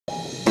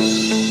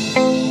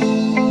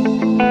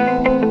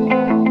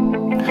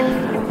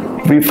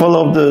We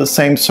follow the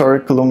same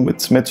curriculum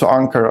with METU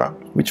Ankara,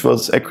 which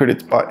was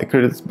accredited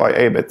by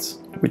ABET,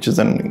 which is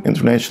an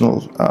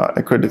international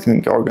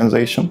accrediting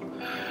organization.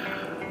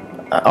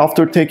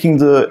 After taking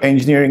the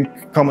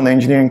common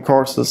engineering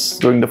courses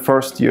during the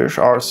first year,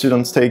 our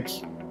students take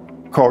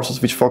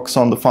courses which focus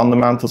on the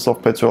fundamentals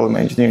of petroleum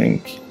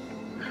engineering,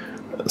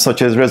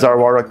 such as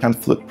reservoir rock and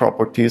fluid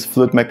properties,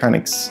 fluid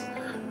mechanics,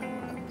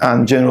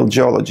 and general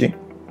geology.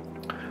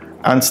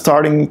 And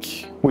starting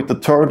with the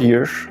third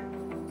year,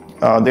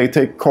 they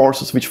take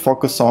courses which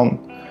focus on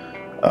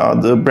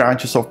the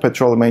branches of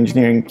petroleum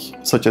engineering,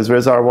 such as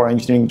reservoir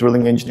engineering,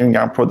 drilling engineering,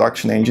 and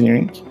production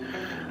engineering.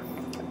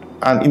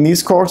 And in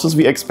these courses,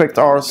 we expect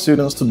our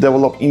students to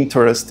develop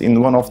interest in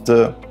one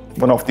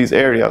of these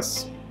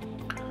areas.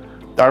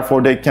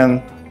 Therefore, they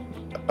can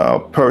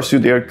pursue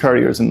their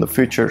careers in the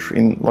future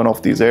in one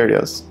of these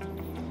areas.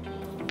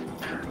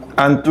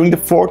 And during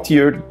the fourth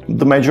year,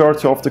 the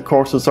majority of the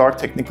courses are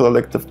technical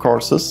elective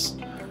courses,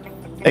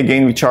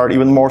 again, which are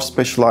even more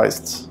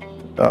specialized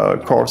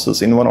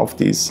courses in one of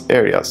these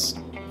areas.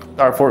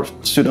 Therefore,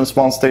 students,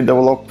 once they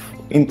develop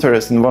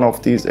interest in one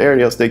of these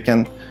areas, they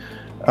can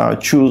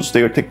choose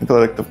their technical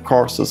elective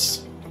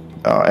courses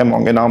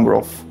among a number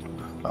of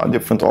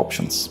different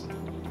options.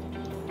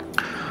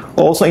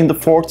 Also, in the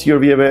fourth year,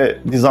 we have a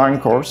design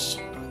course,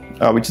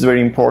 which is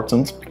very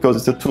important because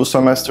it's a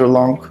 2-semester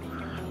long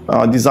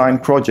design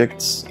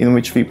project in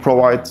which we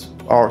provide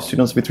our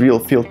students with real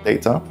field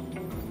data.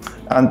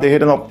 And they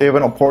have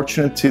an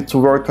opportunity to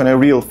work on a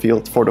real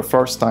field for the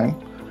first time.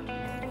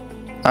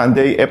 And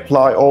they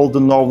apply all the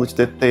knowledge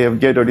that they have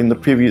gathered in the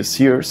previous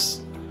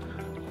years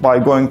by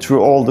going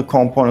through all the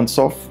components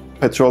of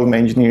petroleum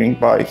engineering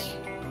by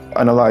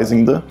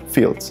analyzing the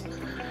field.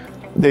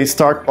 They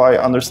start by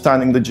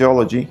understanding the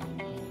geology,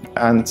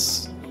 and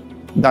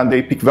then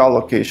they pick well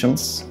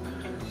locations,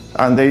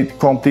 and they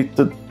complete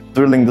the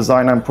drilling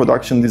design and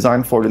production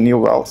design for the new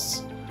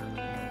wells.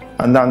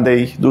 And then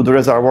they do the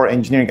reservoir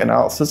engineering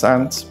analysis,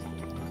 and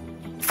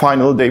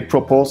finally they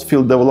propose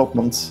field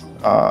development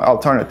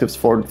alternatives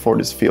for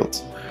this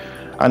field.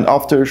 And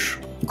after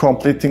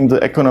completing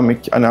the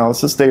economic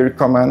analysis, they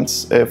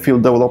recommend a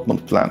field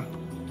development plan.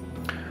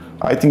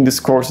 I think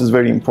this course is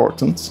very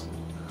important.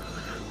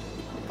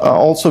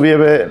 Also, we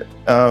have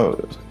a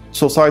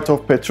Society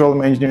of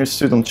Petroleum Engineers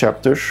student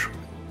chapter,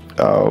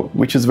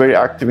 which is very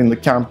active in the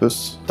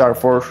campus.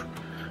 Therefore,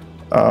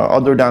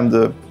 other than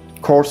the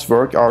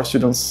coursework, our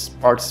students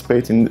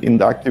participate in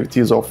the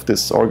activities of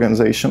this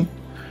organization.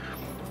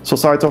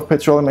 Society of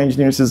Petroleum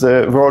Engineers is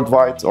a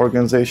worldwide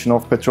organization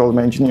of petroleum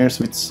engineers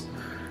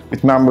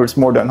with members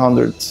more than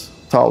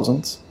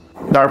 100,000.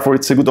 Therefore,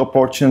 it's a good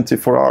opportunity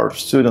for our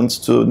students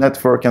to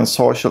network and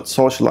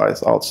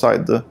socialize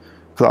outside the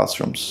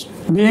classrooms.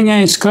 Being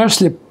a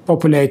scarcely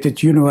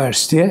populated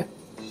university,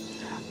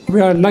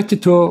 we are lucky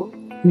to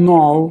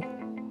know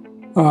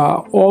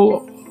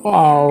all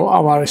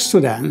our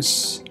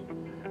students.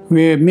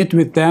 We meet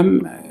with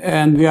them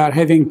and we are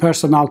having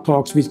personal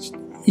talks with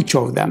each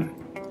of them.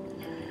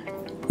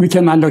 We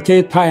can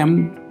allocate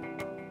time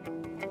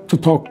to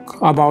talk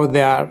about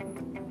their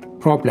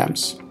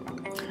problems.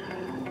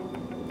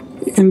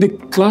 In the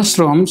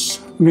classrooms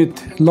with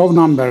low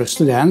number of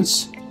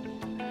students,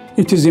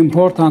 it is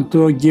important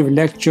to give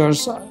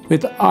lectures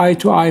with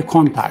eye-to-eye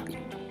contact.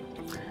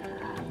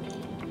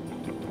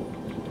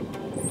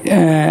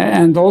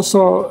 And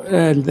also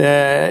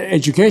the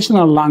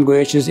educational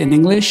language is in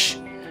English.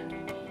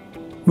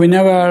 We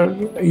never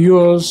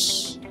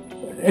use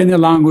any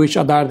language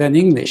other than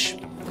English.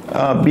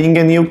 Being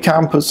a new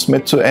campus,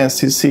 METU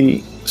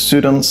NCC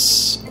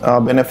students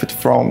benefit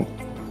from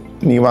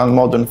new and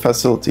modern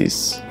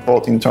facilities,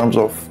 both in terms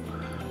of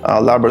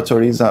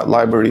laboratories,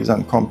 libraries,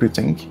 and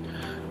computing.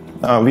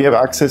 We have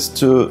access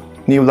to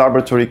new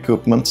laboratory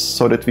equipment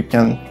so that we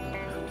can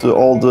do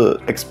all the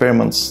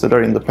experiments that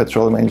are in the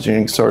petroleum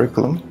engineering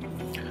curriculum.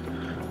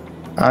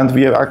 And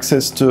we have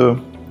access to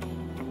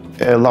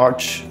a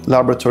large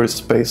laboratory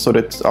space so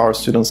that our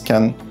students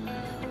can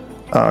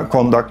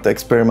conduct the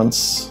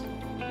experiments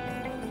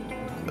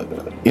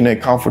in a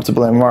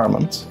comfortable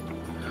environment.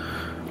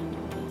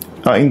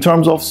 In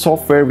terms of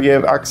software, we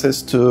have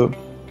access to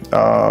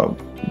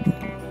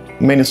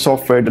many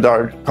software that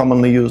are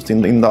commonly used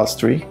in the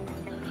industry.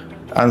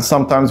 And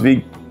sometimes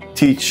we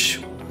teach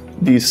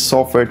these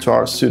software to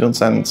our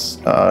students and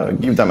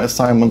give them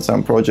assignments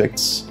and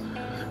projects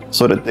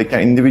so that they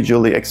can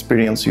individually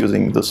experience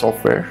using the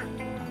software.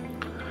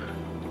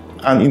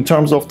 And in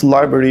terms of the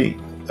library,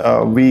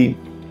 we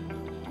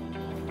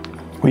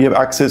have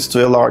access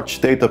to a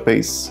large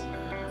database,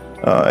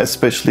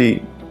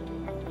 especially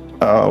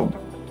a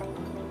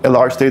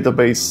large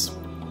database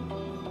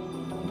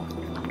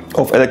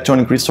of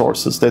electronic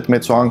resources that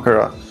METU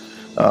Ankara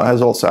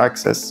has also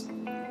access.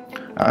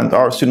 And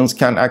our students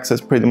can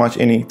access pretty much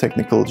any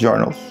technical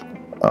journal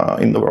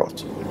in the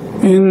world.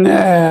 In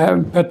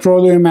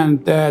petroleum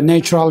and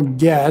natural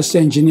gas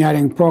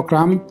engineering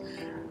program,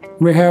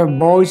 we have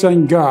boys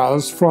and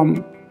girls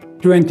from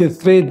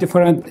 23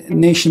 different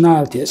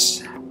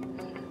nationalities.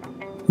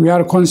 We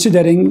are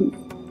considering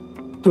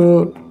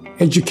to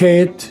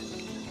educate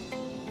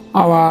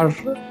our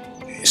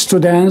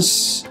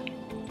students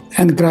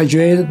and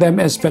graduate them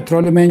as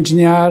petroleum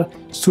engineer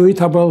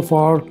suitable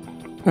for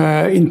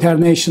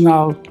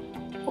international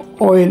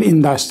oil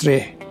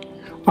industry.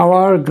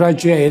 Our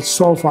graduates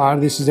so far,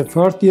 this is the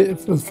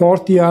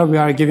fourth year we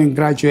are giving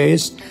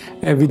graduates.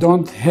 We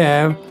don't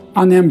have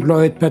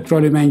unemployed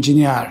petroleum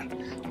engineer.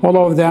 All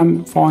of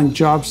them found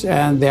jobs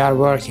and they are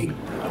working.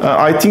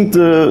 I think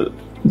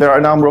there are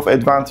a number of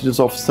advantages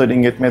of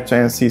studying at METU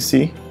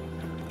NCC.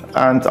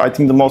 And I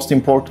think the most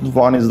important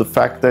one is the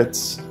fact that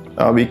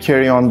we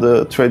carry on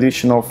the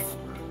tradition of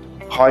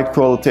high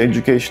quality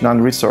education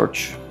and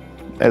research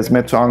as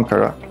METU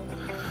Ankara.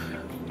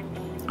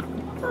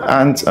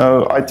 And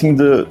I think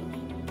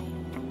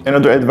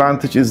another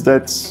advantage is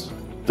that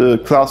the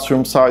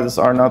classroom sizes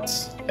are not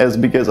as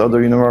big as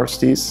other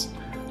universities,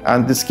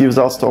 and this gives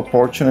us the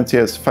opportunity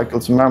as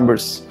faculty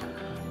members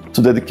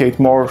to dedicate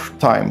more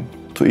time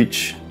to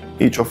each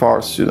of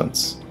our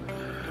students.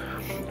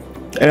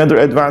 Another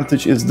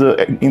advantage is the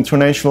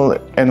international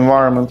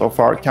environment of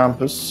our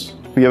campus.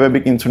 We have a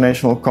big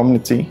international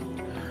community.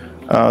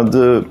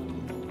 The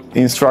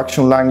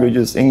instruction language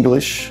is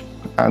English,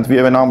 and we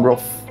have a number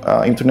of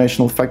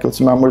international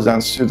faculty members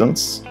and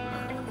students.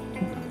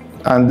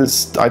 And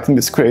I think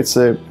this creates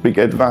a big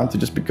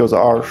advantage because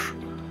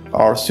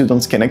our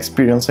students can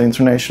experience an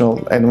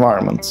international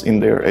environment in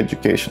their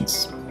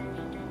educations.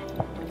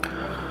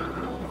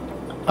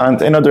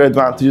 And another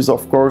advantage is,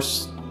 of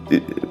course,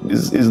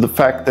 is the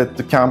fact that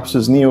the campus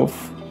is new.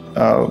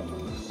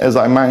 As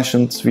I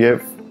mentioned, we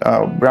have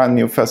brand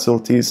new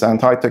facilities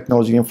and high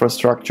technology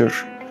infrastructure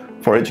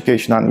for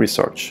education and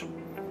research.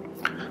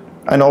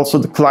 And also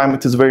the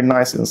climate is very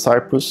nice in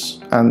Cyprus,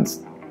 and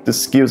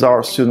this gives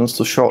our students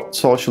to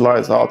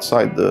socialize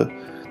outside the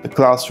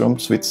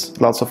classrooms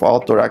with lots of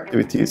outdoor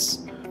activities.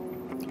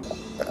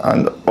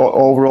 And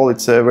overall,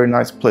 it's a very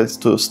nice place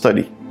to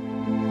study.